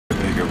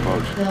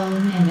promotion.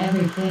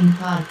 Film&Everything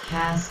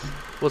Podcast.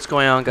 What's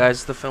going on,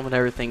 guys? The Film and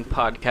Everything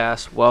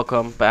Podcast.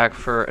 Welcome back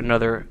for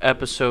another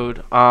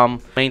episode.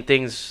 Main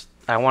things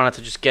I wanted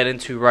to just get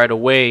into right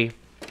away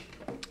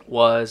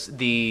was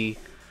the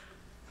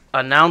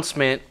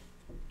announcement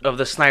of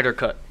the SNYDER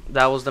Cut.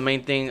 That was the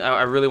main thing.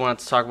 I really wanted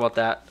to talk about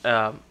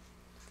that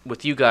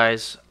with you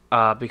guys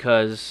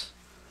because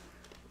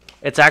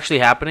it's actually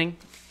happening.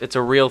 It's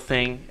a real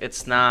thing.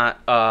 It's not...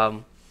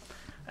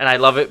 And I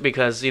love it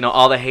because,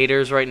 all the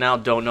haters right now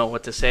don't know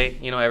what to say.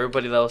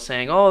 Everybody that was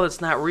saying, oh,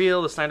 that's not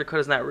real. The SNYDER Cut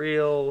is not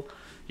real.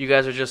 You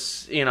guys are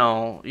just,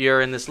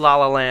 you're in this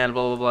la-la land,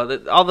 blah, blah,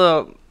 blah. All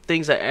the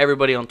things that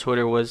everybody on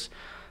Twitter was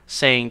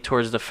saying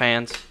towards the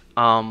fans.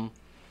 And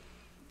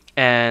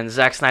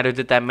Zack Snyder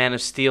did that Man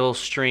of Steel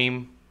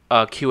stream,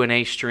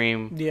 Q&A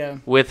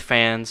stream with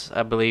fans,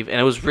 I believe. And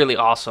it was really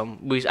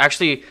awesome. We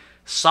actually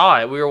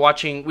saw it.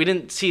 We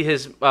didn't see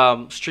his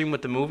stream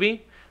with the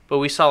movie, but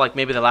we saw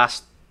maybe the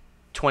last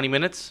 20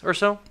 minutes or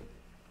so,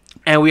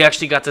 and we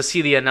actually got to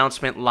see the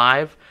announcement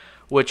live,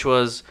 which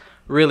was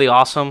really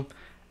awesome.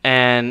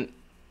 And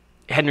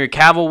Henry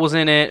Cavill was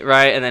in it,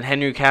 right? And then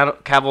Henry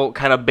Cavill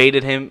kind of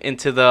baited him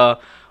into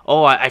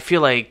I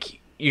feel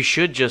like you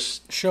should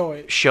just show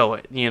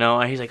it,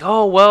 and he's like,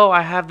 oh, well,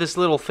 I have this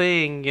little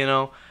thing,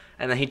 and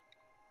then he,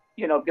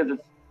 because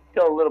it's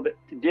still a little bit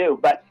to do,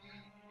 but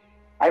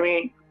I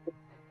mean,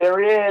 there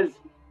is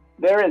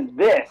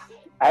this.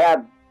 I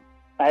have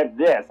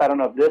this. I don't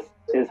know if this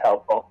is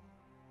helpful.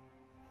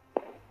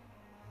 You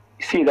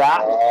see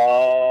that?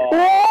 Oh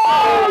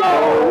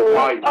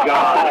my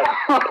god!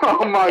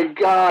 Oh my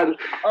god!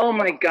 Oh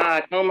my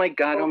god! Oh my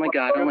god! Oh my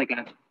god! Oh my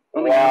god!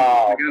 Oh my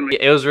Wow. god!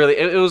 it was really,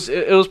 it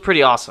was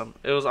pretty awesome.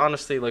 It was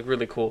honestly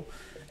really cool,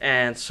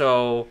 and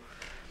so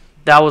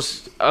that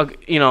was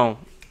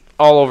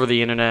all over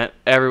the internet.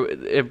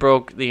 It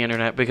broke the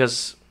internet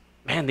because,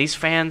 man, these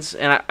fans,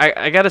 and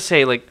I gotta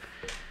say,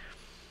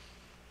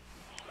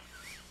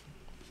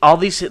 all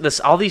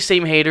these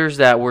same haters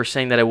that were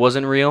saying that it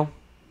wasn't real,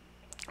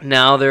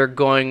 now they're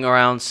going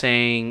around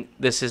saying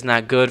this is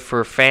not good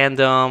for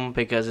fandom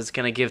because it's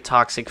gonna give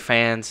toxic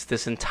fans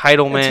this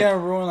entitlement. It's gonna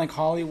ruin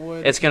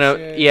Hollywood. It's gonna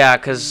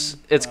because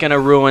it's gonna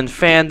ruin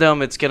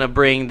fandom. It's gonna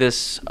bring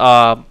this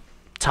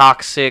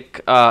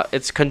toxic.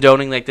 It's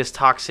condoning this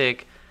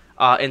toxic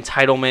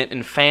entitlement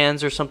in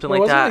fans or something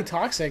like that. It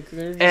wasn't really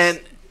toxic. And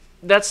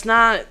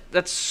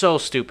that's so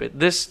stupid.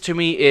 This to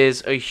me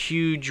is a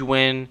huge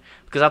win.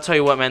 Because I'll tell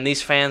you what, man,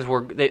 these fans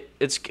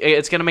it's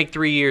going to make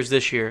 3 years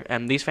this year,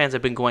 and these fans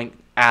have been going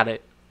at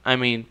it. I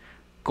mean,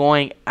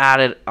 going at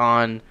it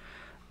on,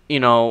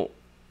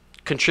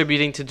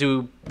 contributing to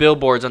do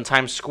billboards on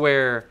Times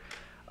Square,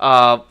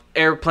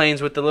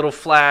 airplanes with the little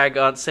flag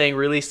on saying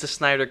release the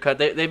SNYDER Cut.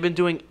 They've been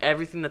doing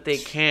everything that they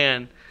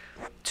can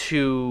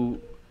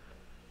to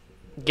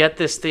get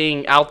this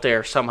thing out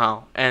there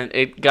somehow. And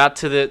it got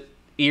to the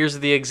ears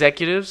of the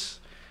executives,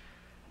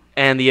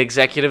 and the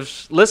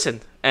executives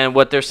listened. And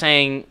what they're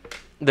saying,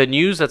 the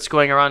news that's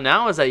going around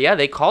now is that,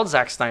 they called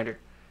Zack Snyder.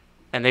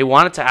 And they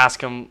wanted to ask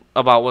him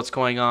about what's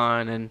going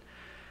on.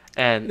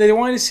 And they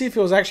wanted to see if it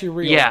was actually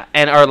real. Yeah,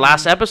 and our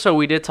last episode,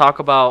 we did talk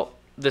about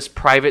this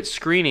private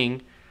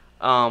screening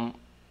that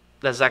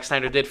Zack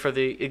Snyder did for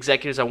the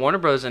executives at Warner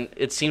Bros. And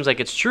it seems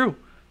like it's true.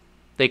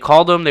 They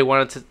called him. They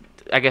wanted to,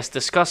 I guess,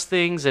 discuss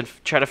things and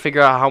try to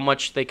figure out how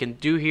much they can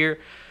do here.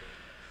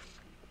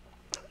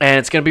 And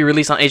it's going to be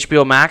released on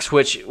HBO Max,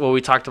 which, what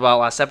we talked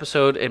about last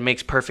episode, it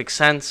makes perfect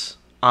sense.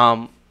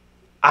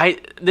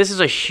 This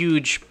is a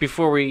huge,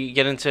 before we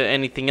get into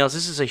anything else,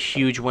 this is a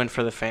huge win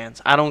for the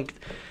fans. I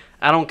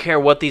don't care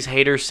what these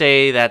haters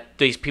say, that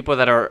these people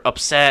that are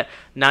upset.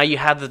 Now you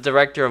have the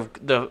director of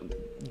the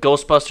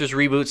Ghostbusters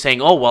reboot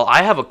saying, oh, well,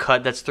 I have a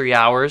cut that's 3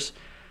 hours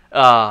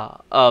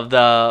of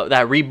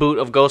that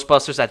reboot of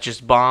Ghostbusters that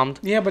just bombed.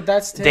 Yeah, but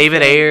that's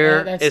David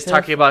Ayer is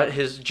talking about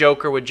his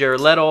Joker with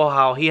Jared Leto,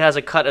 how he has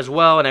a cut as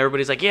well, and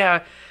everybody's like,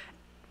 yeah,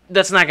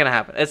 that's not gonna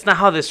happen. It's not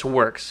how this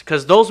works,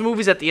 because those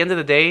movies at the end of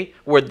the day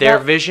were their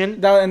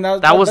vision.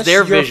 That was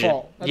their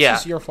vision. That's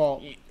just your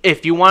fault.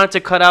 If you wanted to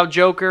cut out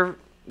Joker,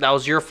 that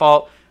was your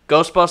fault.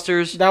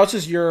 Ghostbusters, that was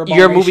just your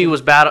movie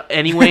was bad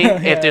anyway.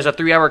 If there's a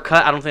 3 hour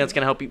cut, I don't think that's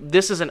gonna help you.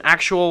 This is an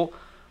actual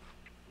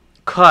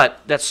cut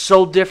that's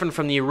so different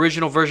from the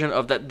original version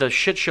of the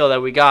shit show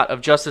that we got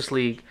of Justice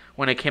League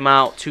when it came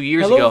out 2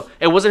 years ago.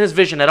 It wasn't his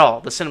vision at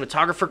all. The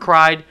cinematographer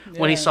cried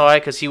when he saw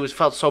it because he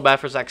felt so bad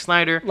for Zack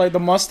Snyder. The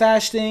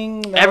mustache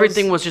thing.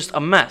 Everything was just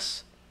a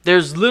mess.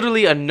 There's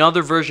literally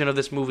another version of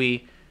this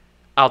movie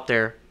out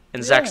there,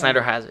 and Zack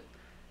Snyder has it.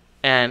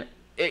 And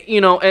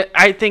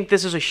I think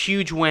this is a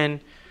huge win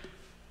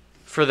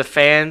for the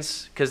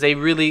fans because they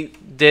really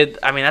did.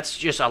 I mean, that's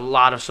just a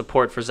lot of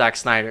support for Zack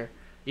Snyder.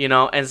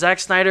 And Zack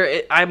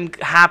Snyder, I'm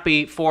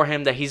happy for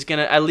him that he's going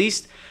to, at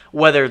least,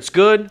 whether it's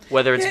good,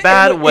 whether it's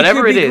bad,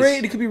 whatever it is.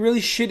 Great, it could be really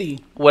shitty.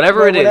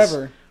 Whatever it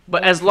is.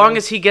 But as long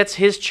as he gets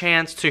his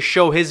chance to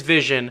show his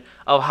vision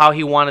of how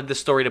he wanted the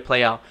story to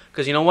play out.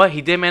 Because you know what?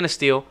 He did Man of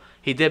Steel.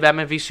 He did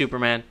Batman v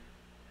Superman.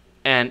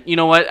 And you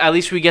know what? At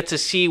least we get to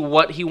see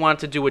what he wanted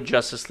to do with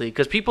Justice League.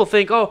 Because people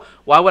think, oh,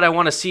 why would I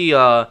want to see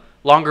a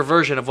longer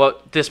version of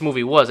what this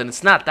movie was? And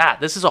it's not that.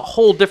 This is a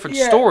whole different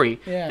story.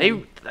 Yeah.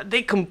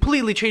 They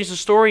completely changed the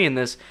story in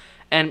this.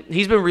 And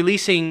he's been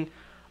releasing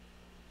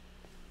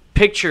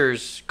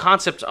pictures,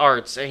 concept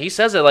arts. And he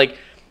says it like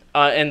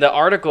in the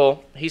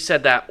article, he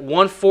said that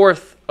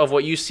 1/4 of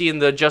what you see in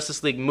the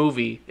Justice League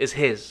movie is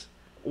his.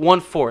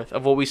 1/4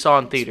 of what we saw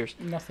in theaters.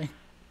 Nothing.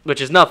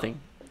 Which is nothing.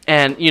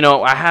 And you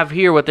know, I have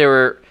here what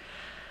they're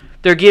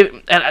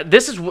giving, and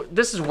this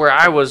is where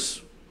I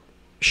was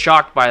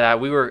shocked by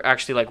that. We were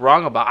actually like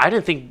wrong about. I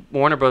didn't think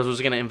Warner Bros.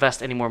 Was going to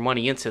invest any more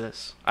money into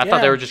this. I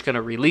thought they were just going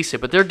to release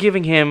it, but they're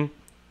giving him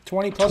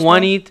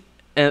 $20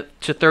 to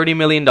 $30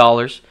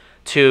 million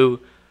to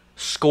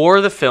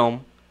score the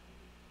film,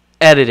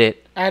 edit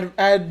it,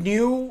 add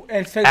new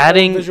and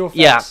visual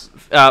effects.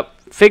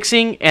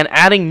 Fixing and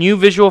adding new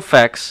visual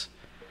effects.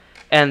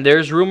 And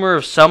there's rumor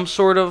of some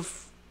sort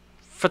of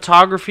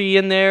photography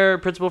in there,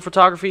 principal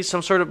photography,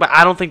 some sort of, but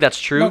I don't think that's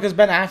true. No, because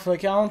Ben Affleck,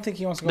 I don't think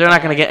he wants to go They're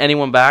back. not going to get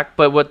anyone back,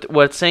 but what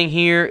it's saying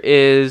here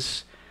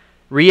is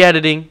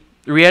re-editing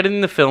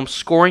the film,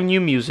 scoring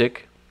new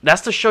music.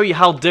 That's to show you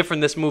how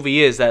different this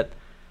movie is, that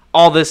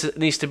all this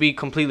needs to be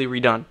completely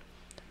redone.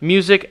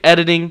 Music,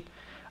 editing,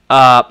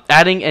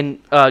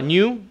 adding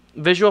new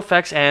visual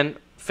effects, and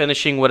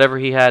finishing whatever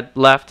he had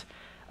left,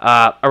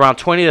 around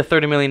 $20 to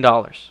 $30 million.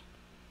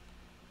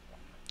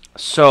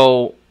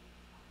 So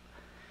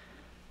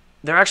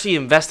they're actually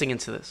investing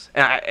into this.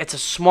 And it's a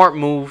smart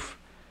move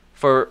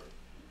for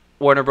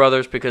Warner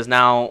Brothers because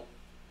now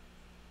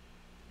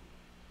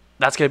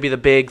that's going to be the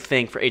big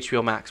thing for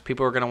HBO Max.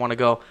 People are going to want to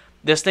go.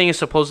 This thing is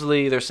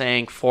supposedly, they're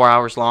saying, 4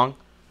 hours long.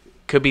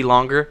 Could be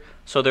longer.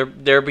 So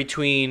they're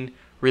between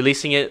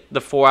releasing it the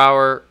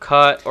 4-hour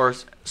cut or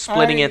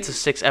splitting it into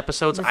 6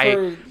 episodes.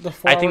 I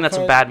think that's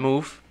a bad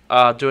move,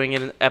 doing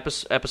it in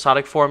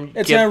episodic form.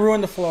 It's going to ruin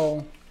the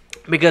flow.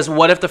 Because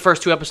what if the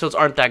first 2 episodes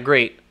aren't that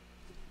great?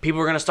 People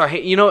are going to start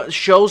hating. You know,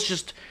 shows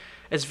just,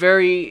 it's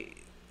very,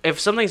 if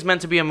something's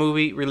meant to be a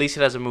movie, release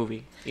it as a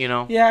movie, you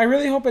know? Yeah, I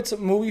really hope it's a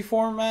movie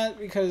format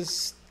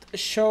because a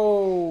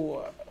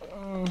show,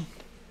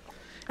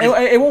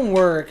 it won't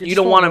work. You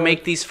don't want to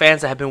make these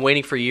fans that have been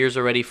waiting for years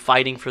already,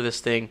 fighting for this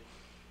thing,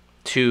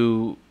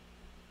 to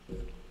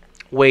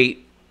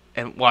wait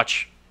and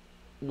watch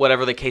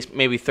whatever the case,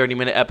 maybe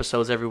 30-minute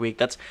episodes every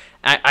week.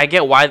 I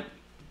get why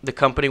the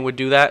company would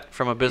do that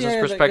from a business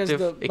perspective.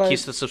 It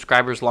keeps the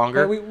subscribers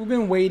longer. We've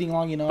been waiting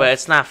long enough. But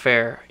it's not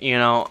fair, you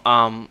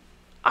know.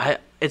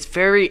 It's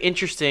very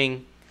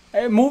interesting.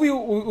 A movie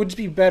would just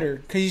be better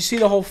because you see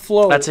the whole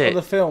flow of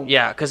the film.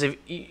 Yeah, because if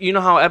you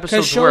know how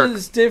episodes work. Because shows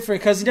is different.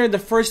 Because the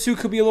first 2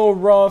 could be a little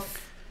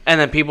rough. And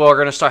then people are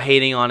going to start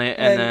hating on it.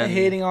 And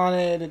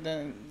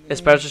then it's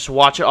better just to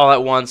watch it all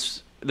at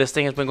once. This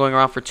thing has been going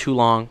around for too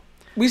long.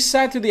 We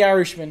sat through The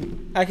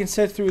Irishman. I can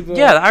sit through the...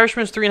 Yeah, The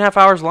Irishman's 3.5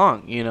 hours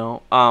long, you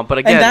know. But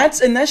again...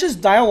 And that's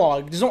just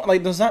dialogue.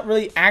 There's not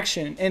really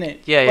action in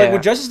it. Yeah, Like,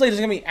 with Justice League, there's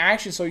going to be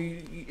action, so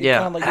you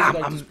kind of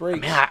gives these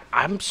breaks. Man,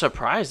 I'm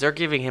surprised. They're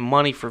giving him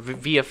money for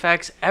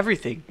VFX,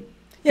 everything.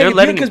 Yeah, they're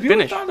letting him finish. Because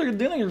finish. people thought they were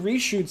doing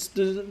reshoots.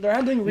 They're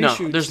not doing reshoots.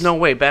 No, there's no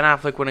way. Ben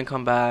Affleck wouldn't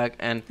come back.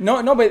 And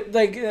No, but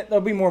there'll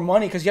be more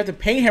money because you have to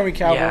pay Henry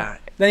Cavill. Yeah.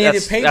 Then you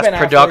have to pay Ben Affleck.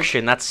 That's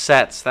production. That's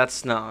sets.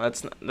 That's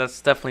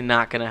definitely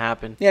not going to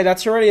happen. Yeah,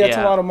 that's a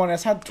lot of money.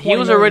 That's not 20 He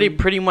was already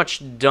pretty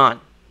much done.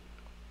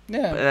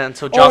 Yeah. And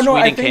so Joss Whedon came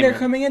in. I think they're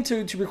coming in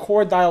to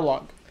record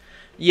dialogue.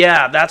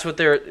 Yeah, that's what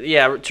they're...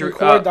 Yeah, to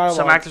record dialogue.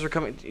 Some actors are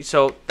coming...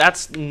 So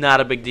that's not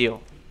a big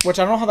deal. Which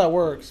I don't know how that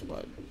works,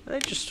 but... They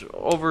just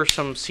over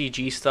some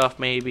CG stuff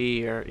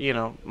maybe, or, you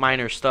know,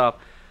 minor stuff.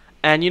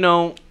 And, you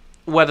know,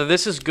 whether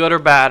this is good or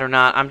bad or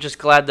not, I'm just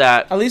glad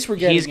that at least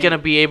he's going to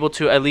be able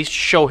to at least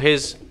show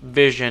his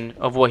vision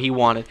of what he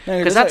wanted.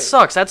 Because that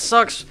sucks. That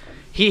sucks.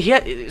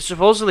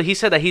 Supposedly he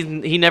said that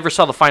he never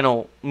saw the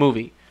final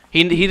movie.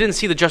 He didn't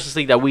see the Justice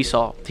League that we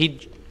saw.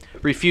 He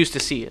refused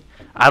to see it.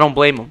 I don't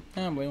blame him.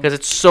 Because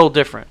it's so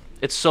different.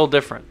 It's so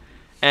different.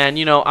 And,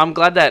 you know, I'm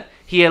glad that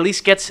he at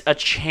least gets a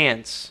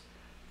chance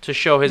to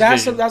show his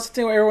vision. That's the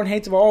thing everyone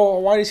hates about. Oh,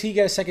 why does he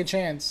get a second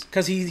chance?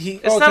 Because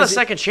it's not a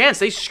second chance.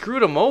 They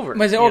screwed him over.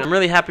 I'm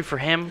really happy for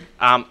him.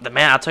 I'll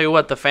tell you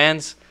what, the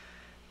fans,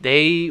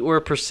 they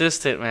were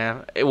persistent,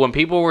 man. When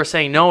people were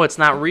saying no, it's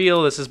not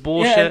real, this is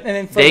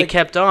bullshit, they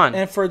kept on.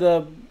 And for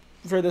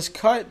this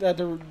cut that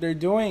they're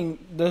doing,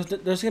 there's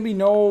gonna be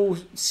no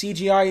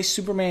CGI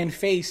Superman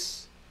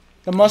face,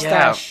 the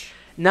mustache.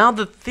 Yeah. Now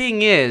the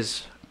thing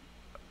is,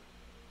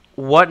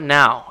 what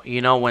now?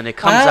 You know, when it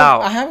comes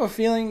out, I have a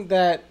feeling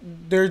that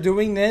they're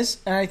doing this,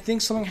 and I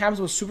think something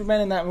happens with Superman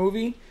in that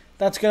movie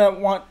that's gonna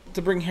want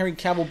to bring Henry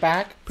Cavill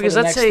back. Because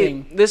let's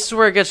say this is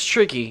where it gets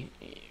tricky.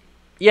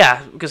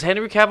 Yeah, because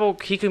Henry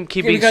Cavill, he can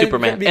keep being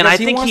Superman, and I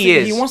think he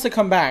is. He wants to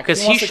come back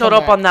because he showed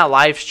up on that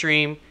live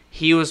stream.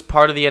 He was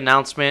part of the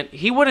announcement.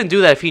 He wouldn't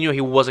do that if he knew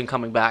he wasn't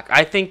coming back.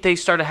 I think they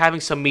started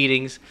having some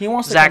meetings. He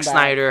wants to Zack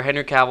Snyder,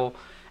 Henry Cavill,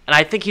 and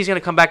I think he's gonna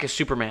come back as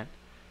Superman.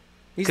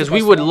 Because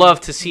we would love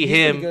to see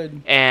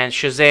him and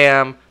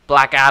Shazam,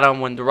 Black Adam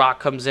when The Rock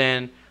comes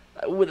in.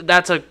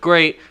 That's a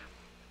great.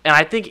 And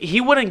I think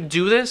he wouldn't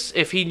do this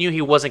if he knew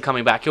he wasn't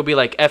coming back. He'll be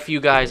like, "F you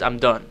guys, I'm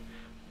done."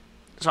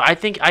 So I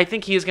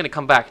think he is going to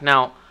come back.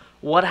 Now,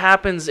 what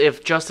happens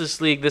if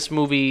Justice League, this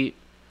movie...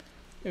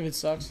 If it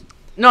sucks?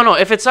 No.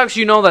 If it sucks,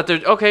 you know that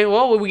they're... Okay,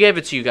 well, we gave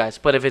it to you guys.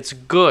 But if it's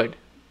good,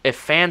 if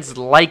fans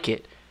like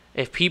it,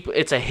 if people...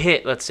 It's a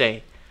hit, let's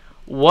say.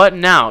 What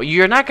now?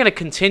 You're not going to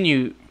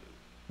continue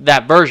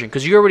that version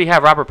because you already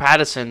have Robert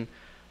Pattinson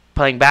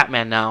playing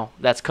Batman now.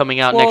 That's coming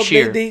out next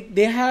year.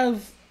 They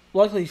have,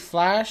 luckily,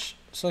 Flash...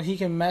 So he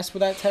can mess with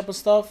that type of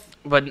stuff.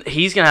 But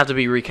he's going to have to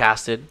be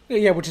recasted.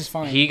 Yeah, which is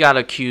fine. He got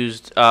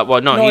accused.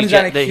 Well, no,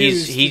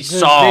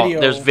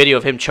 there's video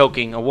of him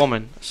choking a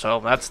woman.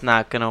 So that's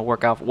not going to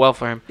work out well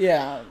for him.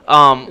 Yeah.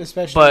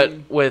 Especially.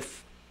 But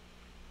with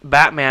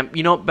Batman,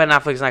 Ben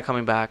Affleck's not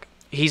coming back.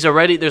 There's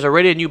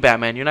already a new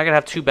Batman. You're not going to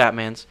have two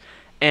Batmans.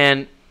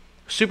 And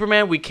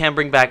Superman, we can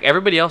bring back.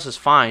 Everybody else is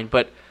fine.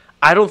 But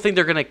I don't think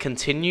they're going to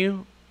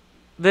continue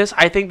this.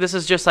 I think this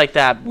is just like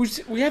that.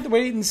 We have to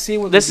wait and see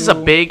what this is a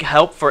big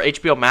help for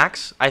HBO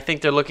Max. I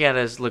think they're looking at it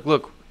as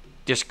look,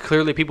 there's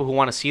clearly people who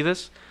want to see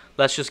this.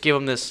 Let's just give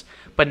them this.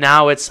 But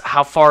now it's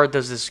how far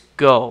does this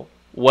go?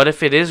 What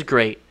if it is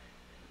great?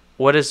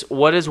 What is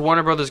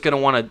Warner Brothers going to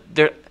want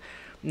to?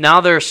 Now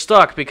they're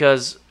stuck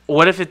because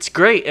what if it's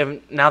great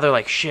and now they're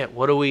like shit.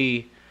 What do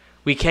we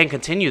can't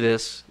continue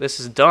this. This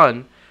is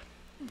done.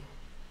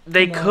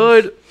 They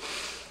could.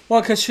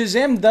 Well, because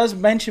Shazam does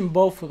mention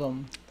both of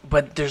them.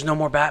 But there's no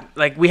more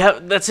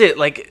that's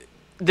it.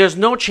 There's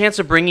no chance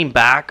of bringing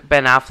back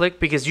Ben Affleck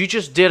because you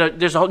just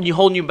there's a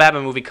whole new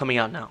Batman movie coming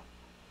out now.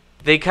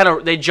 They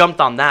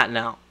jumped on that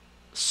now.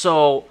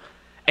 So,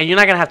 and you're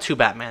not going to have two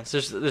Batmans.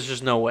 There's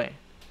just no way.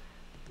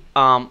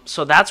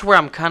 So that's where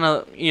I'm kind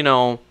of,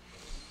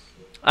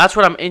 that's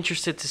what I'm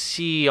interested to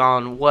see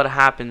on what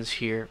happens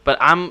here. But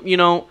I'm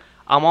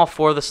all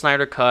for the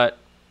Snyder Cut.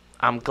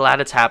 I'm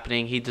glad it's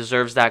happening. He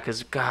deserves that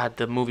because, God,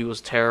 the movie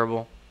was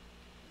terrible.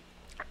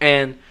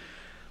 And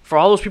for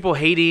all those people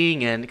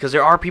hating, and because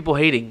there are people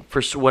hating,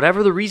 for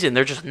whatever the reason,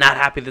 they're just not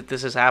happy that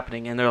this is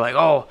happening. And they're like,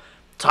 oh,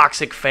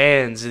 toxic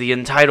fans, the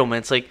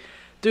entitlements. Like,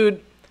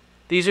 dude,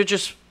 these are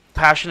just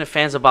passionate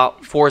fans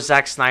for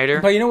Zack Snyder.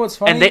 But you know what's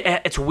funny?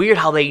 And it's weird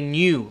how they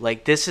knew,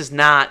 like, this is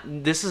not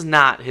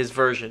his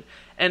version.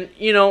 And,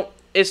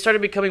 it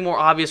started becoming more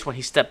obvious when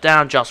he stepped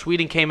down. Joss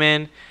Whedon came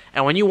in.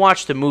 And when you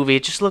watch the movie,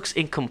 it just looks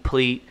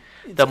incomplete.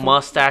 The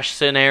mustache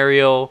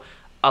scenario...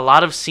 A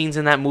lot of scenes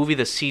in that movie,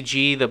 the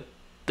CG,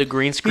 the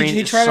green screen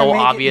is so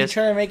obvious. He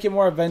tried to make it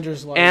more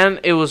Avengers-like. And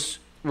it was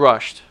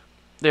rushed.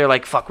 They're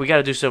like, fuck, we got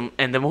to do some...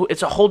 And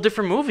it's a whole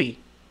different movie.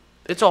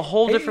 It's a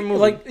whole different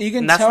movie. Like, you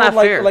can tell,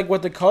 like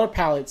with the color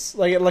palettes.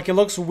 Like it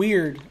looks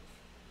weird.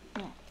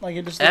 Like,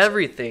 it just looks...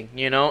 Everything,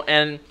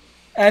 And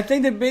I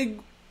think the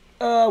big...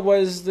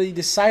 was the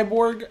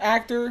cyborg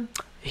actor.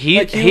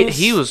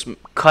 He was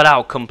cut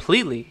out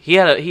completely. He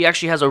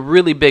actually has a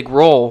really big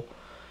role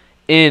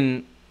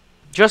in...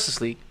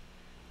 Justice League,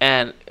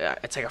 and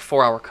it's like a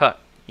 4-hour cut.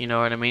 You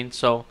know what I mean?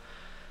 So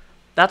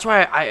that's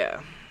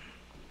why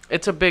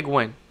it's a big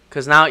win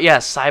because now,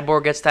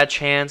 Cyborg gets that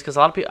chance because a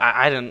lot of people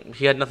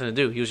he had nothing to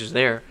do. He was just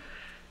there.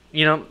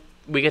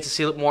 We get to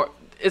see more.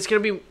 It's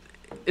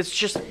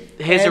just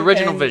his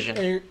original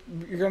vision.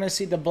 You're gonna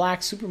see the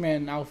black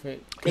Superman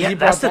outfit. Yeah,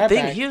 that's the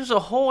thing. He has a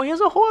whole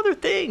other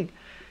thing.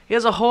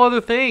 There's a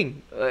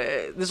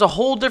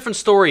whole different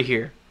story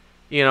here,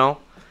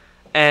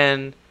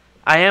 and.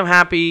 I am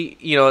happy,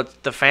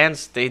 the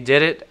fans, they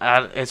did it.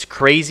 It's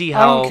crazy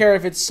how... I don't care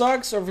if it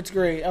sucks or if it's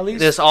great. At least...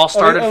 This all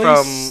started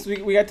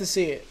we got to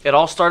see it. It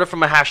all started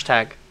from a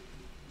hashtag.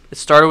 It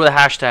started with a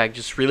hashtag.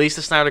 Just release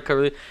the Snyder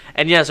Cut.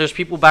 And yes, there's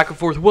people back and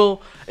forth.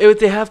 Well, if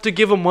they have to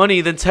give them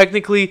money, then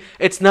technically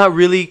it's not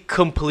really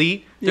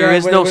complete. There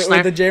is no Snyder...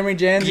 With the Jeremy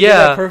Jans,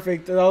 that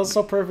perfect. That was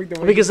so perfect.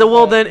 Because,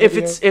 then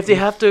if they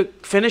have to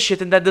finish it,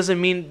 then that doesn't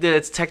mean that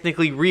it's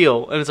technically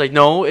real. And it's like,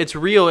 no, it's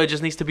real. It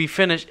just needs to be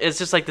finished. It's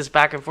just like this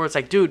back and forth. It's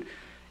like, dude,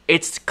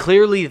 it's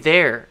clearly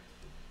there.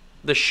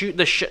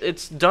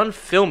 It's done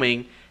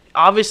filming.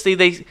 Obviously,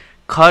 they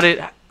cut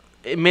it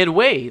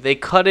midway. They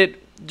cut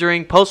it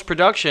during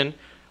post-production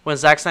when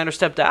Zack Snyder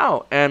stepped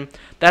out. And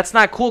that's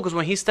not cool because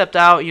when he stepped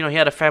out, he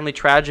had a family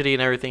tragedy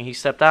and everything. He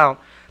stepped out.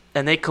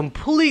 And they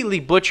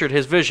completely butchered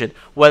his vision.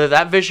 Whether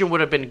that vision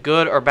would have been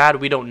good or bad,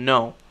 we don't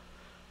know.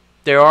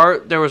 There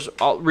was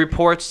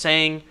reports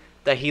saying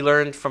that he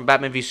learned from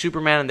Batman v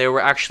Superman, and they were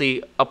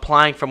actually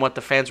applying from what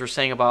the fans were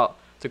saying about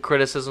the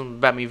criticism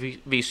of Batman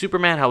v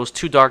Superman, how it was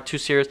too dark, too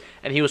serious,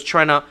 and he was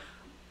trying to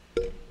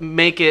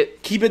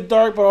keep it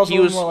dark, but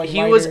also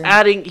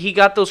he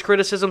got those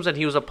criticisms and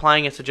he was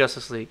applying it to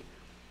Justice League.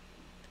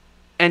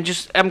 And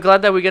I'm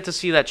glad that we get to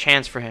see that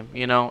chance for him,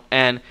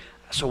 and.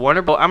 So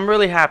Warner Bros. I'm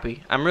really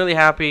happy.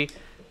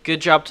 Good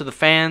job to the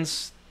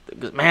fans.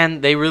 Man,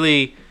 they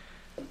really...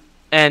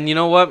 And you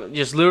know what?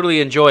 Just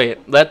literally enjoy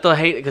it. Let the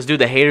hate... Because,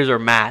 dude, the haters are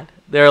mad.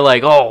 They're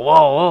like, oh,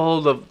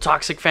 whoa, the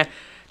toxic fan.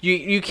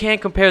 You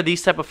can't compare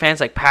these type of fans,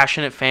 like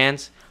passionate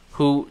fans,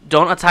 who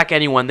don't attack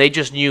anyone. They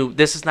just knew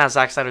this is not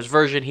Zack Snyder's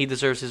version. He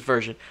deserves his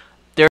version.